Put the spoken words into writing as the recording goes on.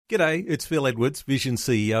G'day, it's Phil Edwards, Vision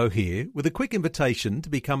CEO here, with a quick invitation to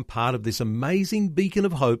become part of this amazing beacon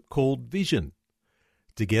of hope called Vision.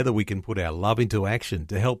 Together we can put our love into action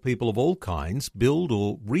to help people of all kinds build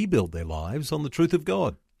or rebuild their lives on the truth of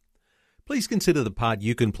God. Please consider the part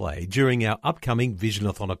you can play during our upcoming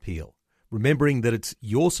Visionathon appeal, remembering that it's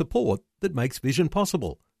your support that makes Vision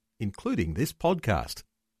possible, including this podcast.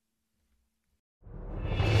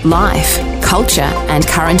 Life, culture and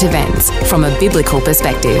current events from a biblical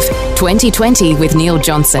perspective. 2020 with Neil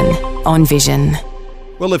Johnson on Vision.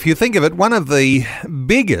 Well, if you think of it, one of the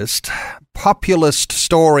biggest populist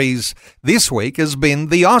stories this week has been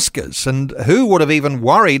the Oscars. And who would have even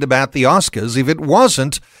worried about the Oscars if it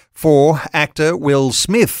wasn't for actor Will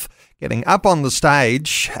Smith getting up on the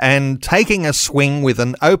stage and taking a swing with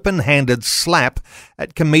an open-handed slap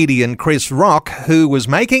at comedian Chris Rock, who was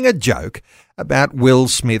making a joke about Will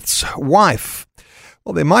Smith's wife.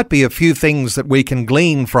 Well, there might be a few things that we can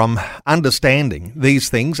glean from understanding these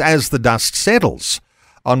things as the dust settles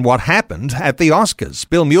on what happened at the Oscars.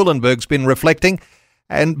 Bill Muehlenberg's been reflecting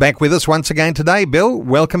and back with us once again today. Bill,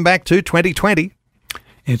 welcome back to 2020.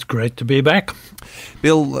 It's great to be back.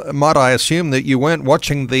 Bill, might I assume that you weren't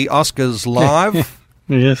watching the Oscars live?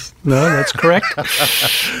 Yes, no, that's correct.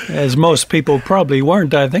 As most people probably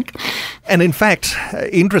weren't, I think. And in fact,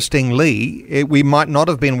 interestingly, we might not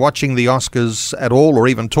have been watching the Oscars at all or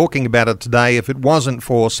even talking about it today if it wasn't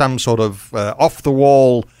for some sort of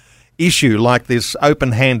off-the-wall issue like this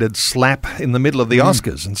open-handed slap in the middle of the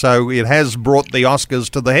Oscars. And so it has brought the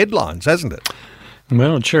Oscars to the headlines, hasn't it?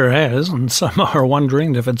 Well, it sure has, and some are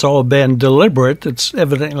wondering if it's all been deliberate. It's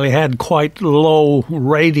evidently had quite low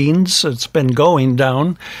ratings. It's been going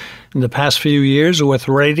down in the past few years with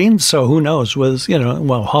ratings, so who knows?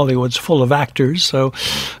 Hollywood's full of actors, so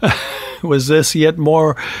was this yet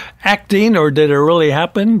more acting, or did it really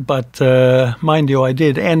happen? But mind you, I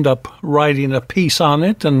did end up writing a piece on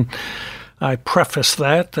it, and I preface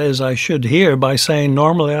that, as I should here, by saying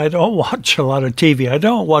normally I don't watch a lot of TV. I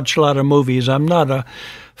don't watch a lot of movies. I'm not a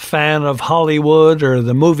fan of Hollywood or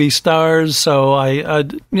the movie stars, so I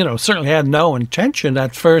certainly had no intention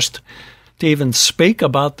at first to even speak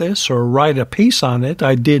about this or write a piece on it.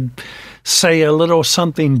 I did say a little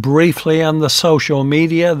something briefly on the social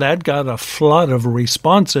media. That got a flood of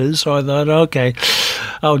responses, so I thought, okay,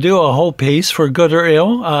 I'll do a whole piece for good or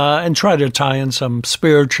ill and try to tie in some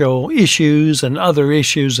spiritual issues and other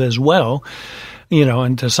issues as well,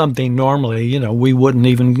 into something normally, we wouldn't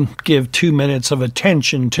even give 2 minutes of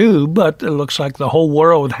attention to, but it looks like the whole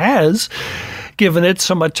world has given it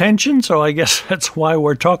some attention, so I guess that's why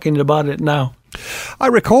we're talking about it now. I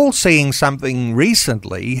recall seeing something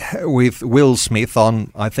recently with Will Smith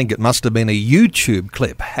on, I think it must have been a YouTube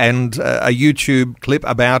clip, and a YouTube clip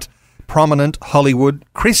about prominent Hollywood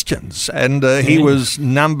Christians, and he was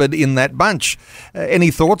numbered in that bunch. Any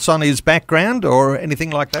thoughts on his background or anything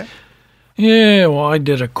like that? Yeah, well, I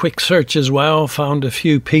did a quick search as well, found a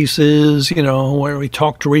few pieces, where we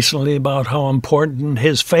talked recently about how important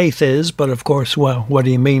his faith is, but of course, well, what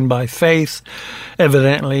do you mean by faith?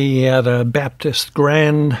 Evidently, he had a Baptist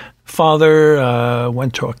grandfather,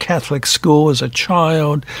 went to a Catholic school as a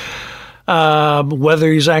child.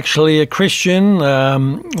 Whether he's actually a Christian,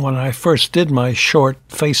 when I first did my short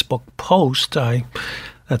Facebook post,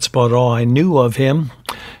 that's about all I knew of him.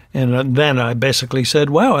 And then I basically said,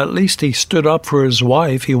 well, at least he stood up for his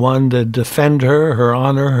wife. He wanted to defend her, her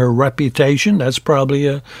honor, her reputation. That's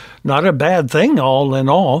probably not a bad thing, all in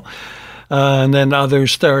all. And then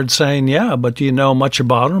others started saying, yeah, but do you know much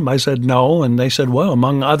about him? I said, no. And they said, well,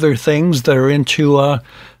 among other things, they're into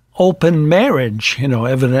open marriage.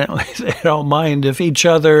 Evidently they don't mind if each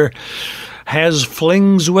other has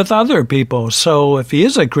flings with other people. So if he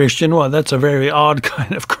is a Christian, well, that's a very odd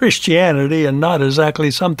kind of Christianity and not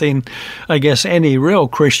exactly something, I guess, any real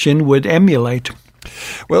Christian would emulate.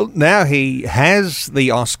 Well, now he has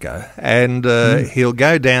the Oscar, and he'll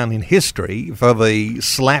go down in history for the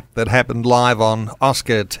slap that happened live on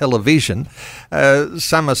Oscar television.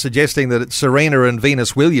 Some are suggesting that it's Serena and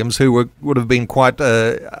Venus Williams who would have been quite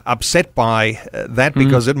upset by that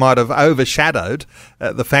because it might have overshadowed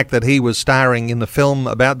the fact that he was starring in the film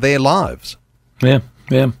about their lives. Yeah.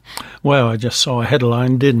 Well, I just saw a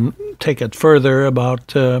headline, didn't take it further,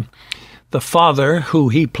 about the father who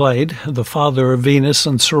he played, the father of Venus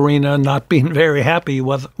and Serena, not being very happy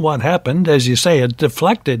with what happened. As you say, it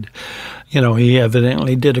deflected. He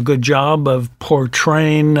evidently did a good job of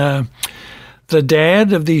portraying the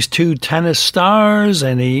dad of these two tennis stars,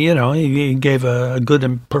 and he gave a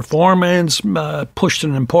good performance, pushed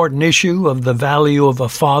an important issue of the value of a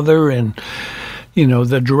father and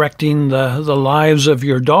the directing the lives of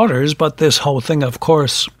your daughters. But this whole thing, of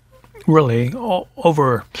course, really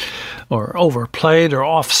overplayed or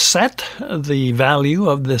offset the value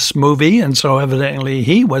of this movie, and so evidently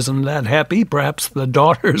he wasn't that happy. Perhaps the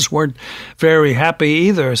daughters weren't very happy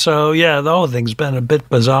either. So yeah, the whole thing's been a bit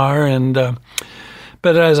bizarre, and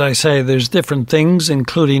but as I say, there's different things,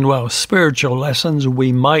 including, spiritual lessons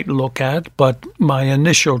we might look at, but my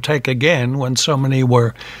initial take again, when so many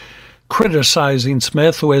were criticizing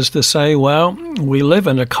Smith, was to say, we live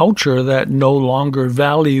in a culture that no longer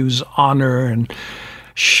values honor and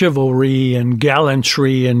chivalry and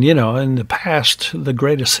gallantry, and, in the past, the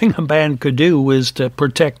greatest thing a man could do was to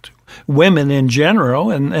protect women in general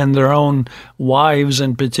and their own wives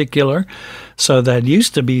in particular. So that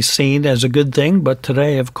used to be seen as a good thing, but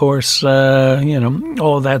today, of course,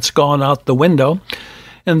 all that's gone out the window.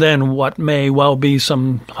 And then what may well be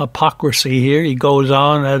some hypocrisy here, he goes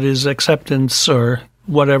on at his acceptance or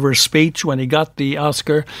whatever speech when he got the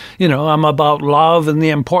Oscar, I'm about love and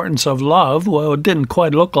the importance of love. Well, it didn't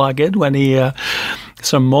quite look like it when he,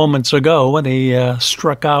 some moments ago, when he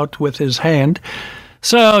struck out with his hand.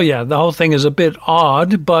 So, yeah, the whole thing is a bit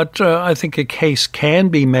odd, but I think a case can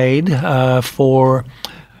be made for,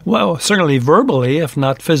 certainly verbally, if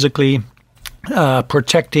not physically,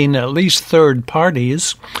 protecting at least third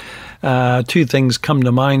parties. Two things come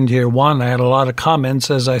to mind here. One, I had a lot of comments,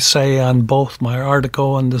 as I say, on both my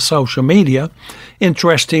article and the social media.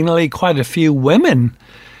 Interestingly, quite a few women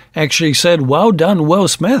actually said, well done, Will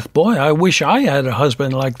Smith. Boy, I wish I had a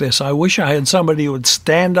husband like this. I wish I had somebody who would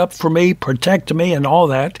stand up for me, protect me, and all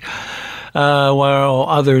that. While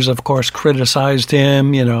others, of course, criticized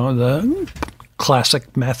him, the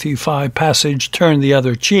classic Matthew 5 passage, turn the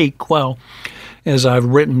other cheek. Well, as I've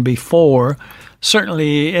written before,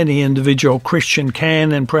 certainly any individual Christian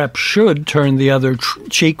can and perhaps should turn the other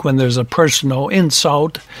cheek when there's a personal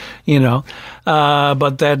insult,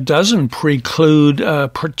 but that doesn't preclude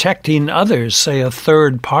protecting others, say a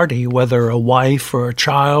third party, whether a wife or a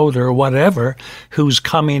child or whatever, who's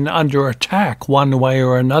coming under attack one way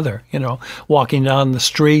or another. Walking down the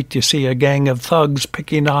street, you see a gang of thugs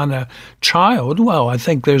picking on a child. Well, I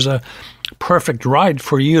think there's a perfect right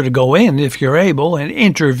for you to go in, if you're able, and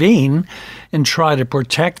intervene and try to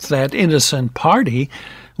protect that innocent party,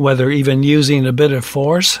 whether even using a bit of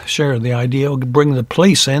force. Sure, the idea will bring the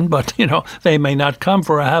police in, but, they may not come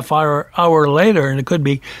for a half hour later, and it could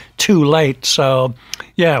be too late. So,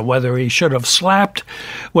 yeah, whether he should have slapped,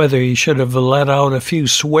 whether he should have let out a few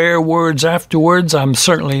swear words afterwards, I'm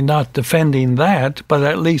certainly not defending that, but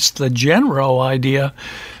at least the general idea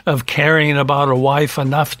of caring about a wife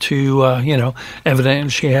enough to, evidently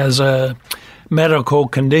she has a medical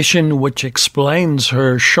condition which explains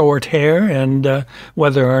her short hair, and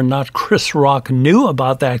whether or not Chris Rock knew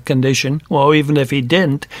about that condition. Well, even if he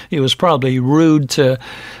didn't, it was probably rude to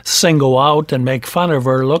single out and make fun of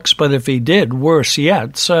her looks, but if he did, worse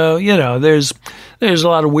yet. So, there's a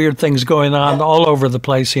lot of weird things going on all over the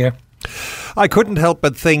place here. I couldn't help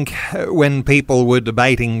but think when people were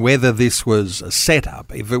debating whether this was a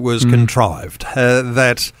setup, if it was contrived,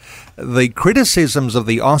 that the criticisms of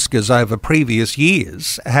the Oscars over previous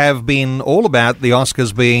years have been all about the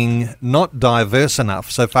Oscars being not diverse enough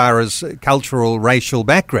so far as cultural, racial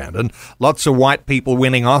background, and lots of white people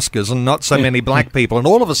winning Oscars and not so many black people. And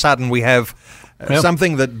all of a sudden we have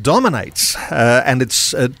something that dominates, and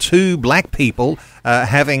it's two black people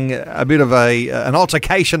having a bit of an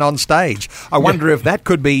altercation on stage. I wonder if that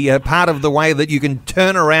could be part of the way that you can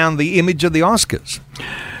turn around the image of the Oscars.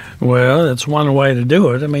 Well, that's one way to do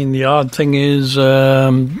it. I mean, the odd thing is,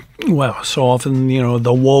 so often,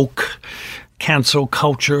 the woke cancel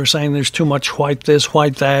culture, saying there's too much white this,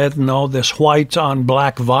 white that, and all this white on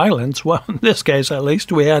black violence. Well, in this case, at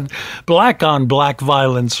least, we had black on black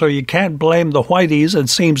violence, so you can't blame the whiteys, it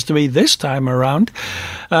seems to me, this time around.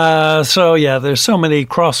 So, yeah, there's so many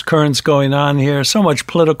cross currents going on here, so much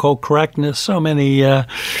political correctness, so many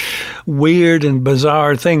weird and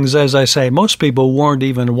bizarre things. As I say, most people weren't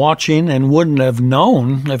even watching and wouldn't have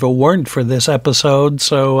known if it weren't for this episode.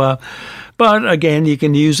 So, but again, you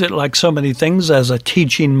can use it like so many things as a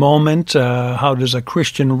teaching moment. How does a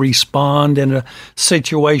Christian respond in a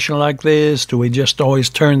situation like this? Do we just always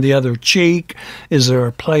turn the other cheek? Is there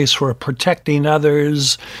a place for protecting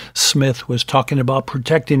others? Smith was talking about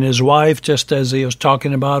protecting his wife, just as he was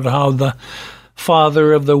talking about how the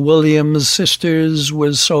father of the Williams sisters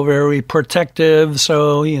was so very protective.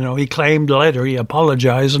 So, he claimed later, he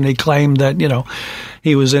apologized, and he claimed that,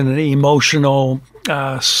 he was in an emotional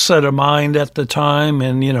set of mind at the time,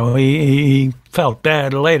 and, he felt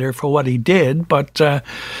bad later for what he did. But,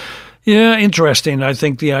 Yeah, interesting. I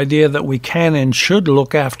think the idea that we can and should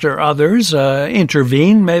look after others,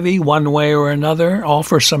 intervene maybe one way or another,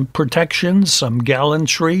 offer some protection, some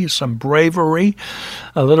gallantry, some bravery,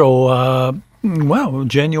 a little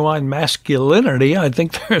genuine masculinity. I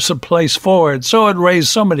think there's a place for it. So it raised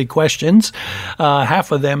so many questions,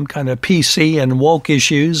 half of them kind of PC and woke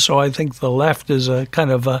issues. So I think the left is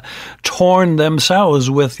kind of torn themselves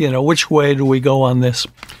with, which way do we go on this?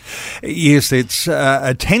 Yes, it's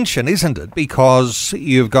a tension, isn't it? Because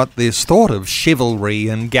you've got this thought of chivalry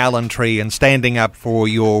and gallantry and standing up for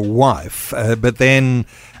your wife, but then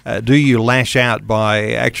do you lash out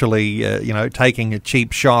by actually, taking a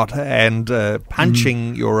cheap shot and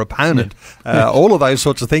punching your opponent? All of those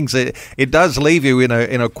sorts of things. It does leave you in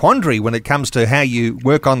a quandary when it comes to how you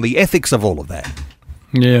work on the ethics of all of that.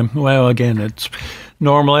 Yeah, well, again, it's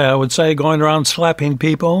normally, I would say, going around slapping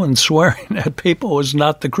people and swearing at people is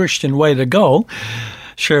not the Christian way to go.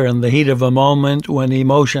 Sure, in the heat of a moment when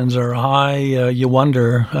emotions are high, you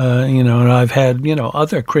wonder, and I've had,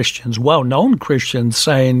 other Christians, well-known Christians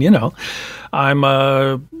saying, I'm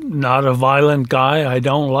not a violent guy. I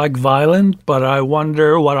don't like violence, but I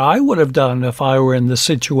wonder what I would have done if I were in the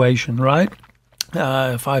situation, right?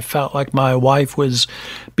 If I felt like my wife was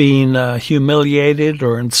being humiliated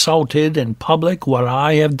or insulted in public, would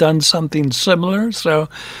I have done something similar? So,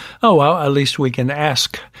 at least we can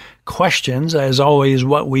ask questions. As always,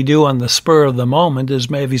 what we do on the spur of the moment is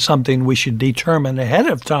maybe something we should determine ahead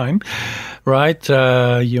of time, right?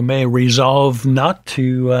 You may resolve not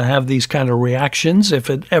to have these kind of reactions if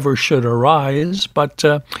it ever should arise. But,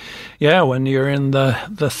 when you're in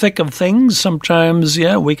the thick of things, sometimes,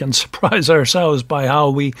 we can surprise ourselves by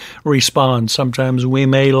how we respond. Sometimes we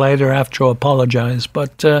may later have to apologize.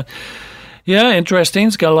 But, interesting.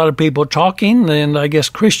 It's got a lot of people talking, and I guess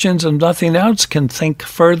Christians and nothing else can think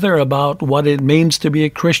further about what it means to be a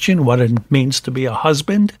Christian, what it means to be a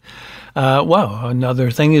husband.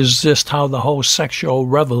 Another thing is just how the whole sexual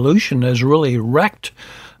revolution has really wrecked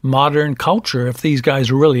modern culture. If these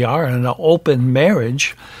guys really are in an open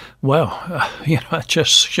marriage, it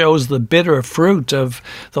just shows the bitter fruit of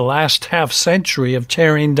the last half century of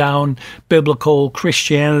tearing down biblical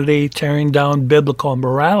Christianity, tearing down biblical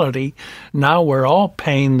morality. Now we're all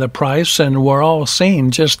paying the price, and we're all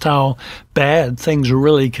seeing just how bad things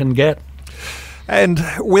really can get. And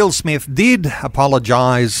Will Smith did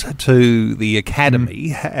apologise to the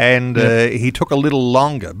Academy, and he took a little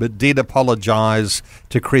longer, but did apologise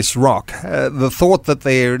to Chris Rock. The thought that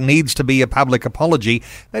there needs to be a public apology,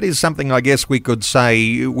 that is something I guess we could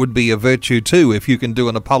say would be a virtue too, if you can do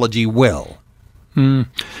an apology well.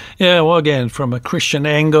 Again, from a Christian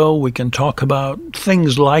angle, we can talk about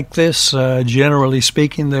things like this. Generally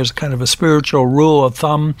speaking, there's kind of a spiritual rule of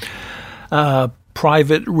thumb.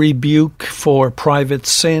 Private rebuke for private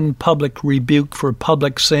sin, public rebuke for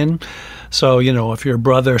public sin. So, if your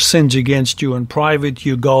brother sins against you in private,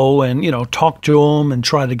 you go and, talk to him and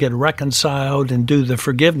try to get reconciled and do the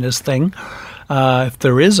forgiveness thing. If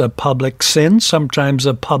there is a public sin, sometimes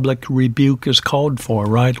a public rebuke is called for,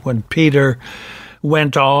 right? When Peter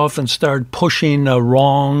went off and started pushing a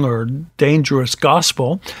wrong or dangerous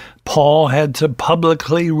gospel, Paul had to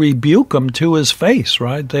publicly rebuke him to his face,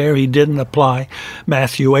 right? There he didn't apply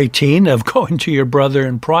Matthew 18 of going to your brother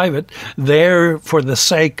in private. There, for the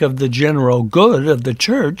sake of the general good of the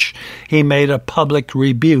church, he made a public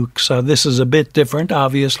rebuke. So this is a bit different,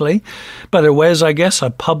 obviously, but it was, I guess,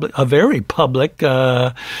 a very public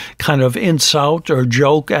kind of insult or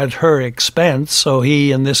joke at her expense. So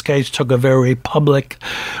he, in this case, took a very public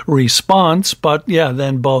response, but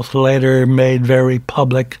then both later made very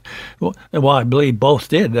public. Well, I believe both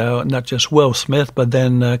did, not just Will Smith, but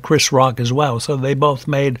then Chris Rock as well. So they both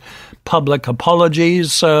made public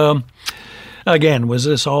apologies. Again, was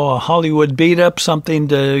this all a Hollywood beat-up, something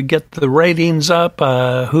to get the ratings up?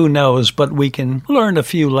 Who knows? But we can learn a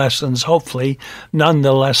few lessons, hopefully,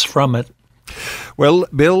 nonetheless from it. Well,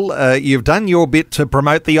 Bill, you've done your bit to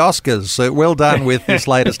promote the Oscars. Well done with this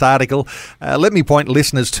latest article. Let me point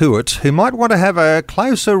listeners to it who might want to have a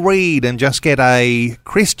closer read and just get a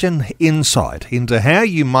Christian insight into how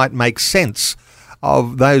you might make sense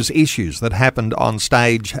of those issues that happened on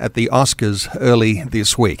stage at the Oscars early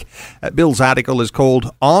this week. Bill's article is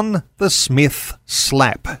called On the Smith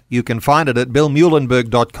Slap. You can find it at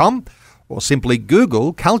billmuhlenberg.com or simply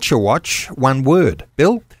Google Culture Watch, one word.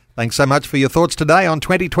 Bill, thanks so much for your thoughts today on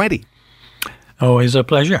 2020. Always a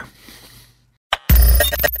pleasure.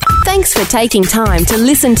 Thanks for taking time to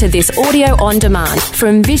listen to this audio on demand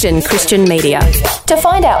from Vision Christian Media. To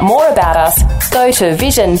find out more about us, go to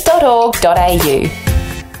vision.org.au.